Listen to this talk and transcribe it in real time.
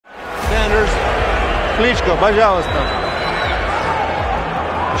Klitschko, пожалуйста.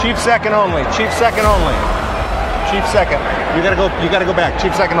 Chief second only. Chief second only. Chief second. You gotta go back.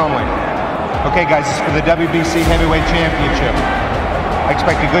 Chief second only. Okay, guys, this is for the WBC Heavyweight Championship. I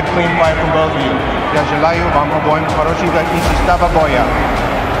expect a good, clean fight from both of you. Я желаю вам обоим хорошего и чистого боя.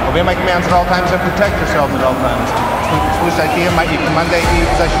 Obey my commands at all times and protect yourselves at all times. Слушайте мои команды и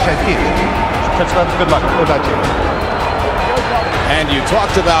защищайте. Good luck. Удачи. And you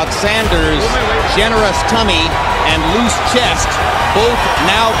talked about Sanders' generous tummy and loose chest, both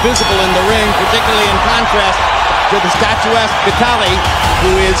now visible in the ring, particularly in contrast to the statuesque Vitali,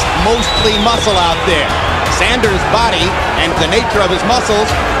 who is mostly muscle out there. Sanders' body and the nature of his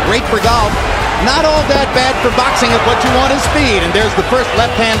muscles, great for golf. Not all that bad for boxing if what you want is speed. And there's the first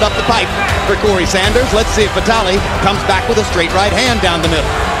left hand up the pipe for Corrie Sanders. Let's see if Vitali comes back with a straight right hand down the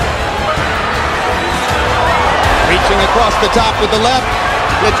middle. Reaching across the top with the left.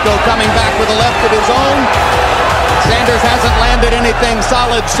 Klitschko coming back with a left of his own. Sanders hasn't landed anything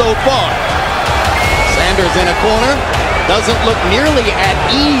solid so far. Sanders in a corner. Doesn't look nearly at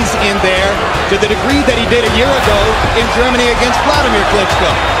ease in there to the degree that he did a year ago in Germany against Vladimir Klitschko.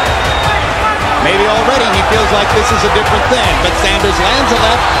 Maybe already he feels like this is a different thing, but Sanders lands a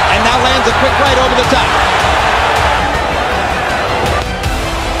left and now lands a quick right over the top.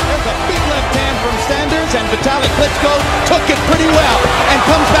 There's a big left hand from Sanders, and Vitali Klitschko took it pretty well and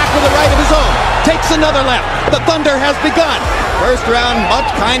comes back with a right of his own. Takes another left. The thunder has begun. First round much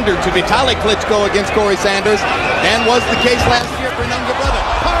kinder to Vitali Klitschko against Corrie Sanders than was the case last year for younger brother.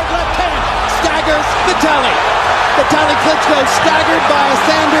 Hard left hand staggers Vitali. Vitali Klitschko staggered by a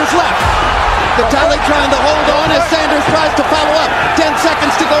Sanders left. Vitali trying to hold on as Sanders tries to follow up. 10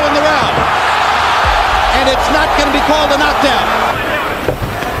 seconds to go in the round. And it's not going to be called a knockdown.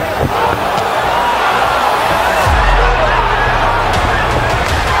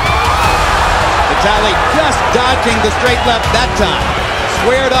 Vitali just dodging the straight left that time.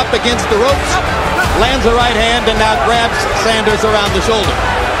 Squared up against the ropes. Lands a right hand and now grabs Sanders around the shoulder.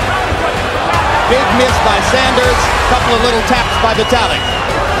 Big miss by Sanders. Couple of little taps by Vitali.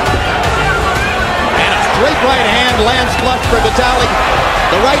 Straight right hand lands flush for Vitali.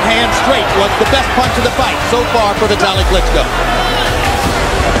 The right hand straight was the best punch of the fight so far for Vitali Klitschko.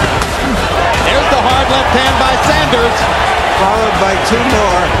 There's the hard left hand by Sanders. Followed by two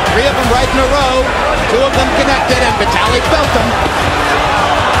more. Three of them right in a row. Two of them connected, and Vitali felt them.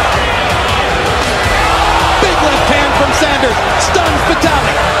 Big left hand from Sanders. Stuns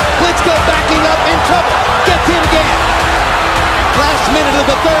Vitali. Klitschko backing up in trouble. Gets hit again. Last minute of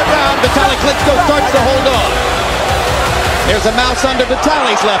the third round, Vitali Klitschko starts to hold on. There's a mouse under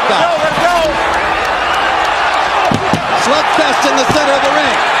Vitali's left eye. Slugfest in the center of the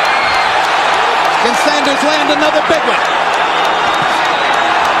ring. Can Sanders land another big one?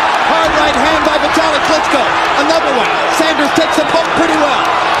 Hard right hand by Vitali Klitschko. Another one. Sanders takes them both pretty well.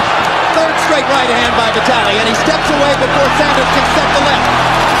 Third straight right hand by Vitali, and he steps away before Sanders can set the left.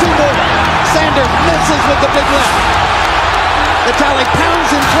 Two more. Sanders misses with the big left. Vitali pounds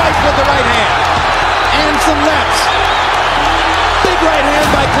him twice with the right hand. And some lefts. Big right hand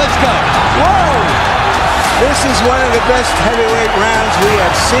by Klitschko. Whoa! This is one of the best heavyweight rounds we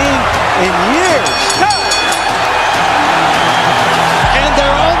have seen in years. And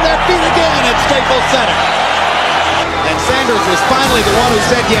they're on their feet again at Staples Center. And Sanders was finally the one who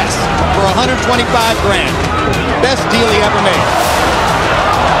said yes for $125 grand. Best deal he ever made.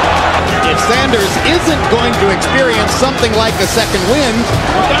 If Sanders isn't going to experience something like a second wind,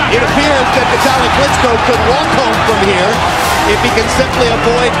 it appears that Vitali Klitschko could walk home from here if he can simply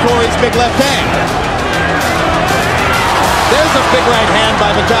avoid Corrie's big left hand. There's a big right hand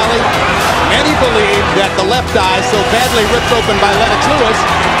by Vitali. Many believe that the left eye, so badly ripped open by Lennox Lewis,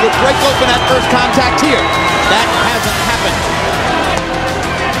 would break open at first contact here. That hasn't happened.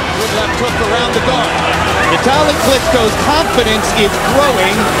 Good left hook around the guard. Vitali Klitschko's confidence is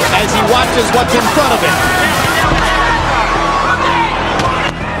growing as he watches what's in front of him.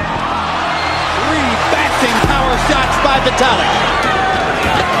 Three bashing power shots by Vitali.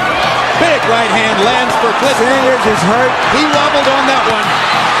 Big right hand lands for Klitschko. Sanders is hurt. He wobbled on that one.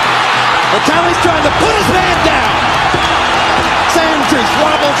 Vitali's trying to put his man down. Sanders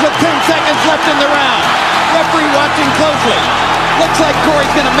wobbles with 10 seconds left in the round. Referee watching closely. Looks like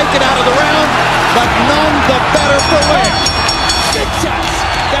Corrie's going to make it out of the round, but none the better for wear. Big shots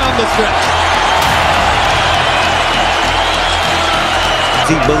down the stretch.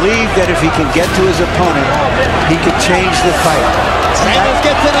 He believed that if he can get to his opponent, he could change the fight. Sanders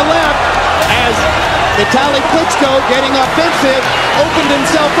gets in a left as Vitali Klitschko, getting offensive, opened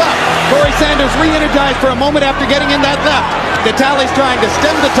himself up. Corrie Sanders re-energized for a moment after getting in that left. Vitali's trying to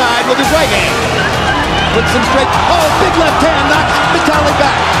stem the tide with his right hand. puts him straight. Oh, big left hand knocks Vitali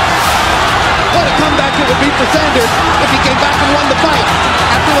back. What a comeback it would be for Sanders if he came back and won the fight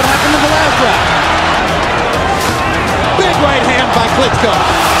after what happened in the last round. Big right hand by Klitschko.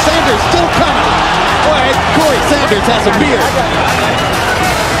 Sanders still coming. Boy, Corrie Sanders has a beard.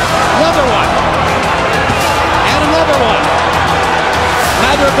 Another one. And another one.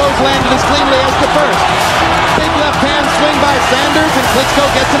 Neither of those landed as cleanly as the first. Big left hand swing by Sanders, and Klitschko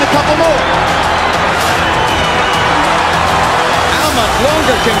gets in a couple more. How much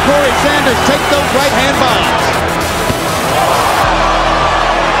longer can Corrie Sanders take those right hand bombs?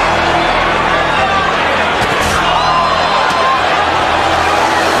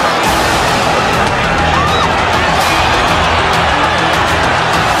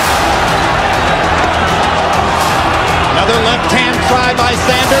 Another left-hand try by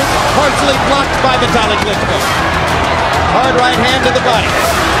Sanders, partially blocked by Vitali Klitschko. Hard right hand to the body.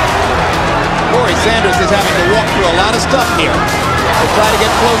 Corrie Sanders is having to walk through a lot of stuff here to try to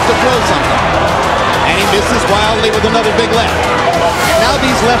get close to throw something. And he misses wildly with another big left. Now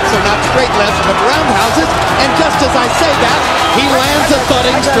these lefts are not straight lefts, but roundhouses, and just as I say that, he lands a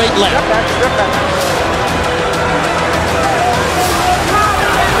thudding straight left.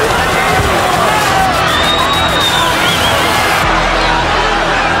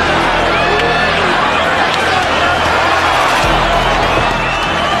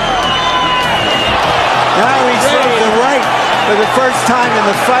 Now he's thrown the right for the first time in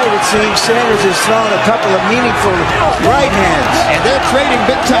the fight. It seems Sanders has thrown a couple of meaningful right hands. And they're trading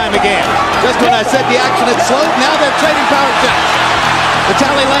big time again. Just when I said the action had slowed, now they're trading power shots.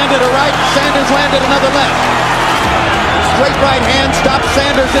 Vitali landed a right, Sanders landed another left. Straight right hand stops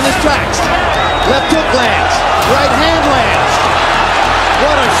Sanders in his tracks. Left hook lands, right hand lands.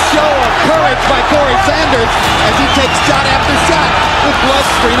 What a show of courage by Corrie Sanders as he takes shot after shot with blood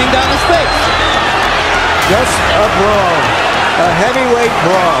streaming down his face. Just a brawl, a heavyweight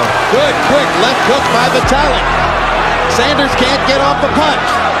brawl. Good, quick left hook by Vitali. Sanders can't get off the punch.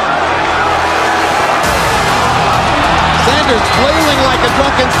 Sanders flailing like a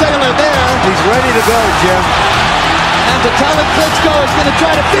drunken sailor there. He's ready to go, Jim. And Vitali Klitschko is going to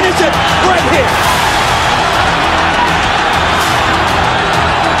try to finish it right here.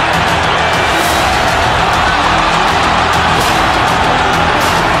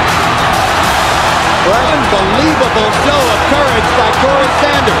 Unbelievable show of courage by Corrie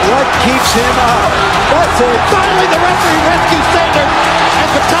Sanders. What keeps him up? That's it. Finally, the referee rescues Sanders, and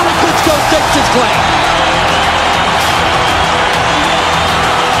Vitali Klitschko takes his claim.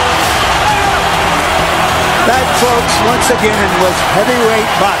 That, folks, once again was heavyweight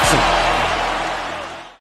boxing.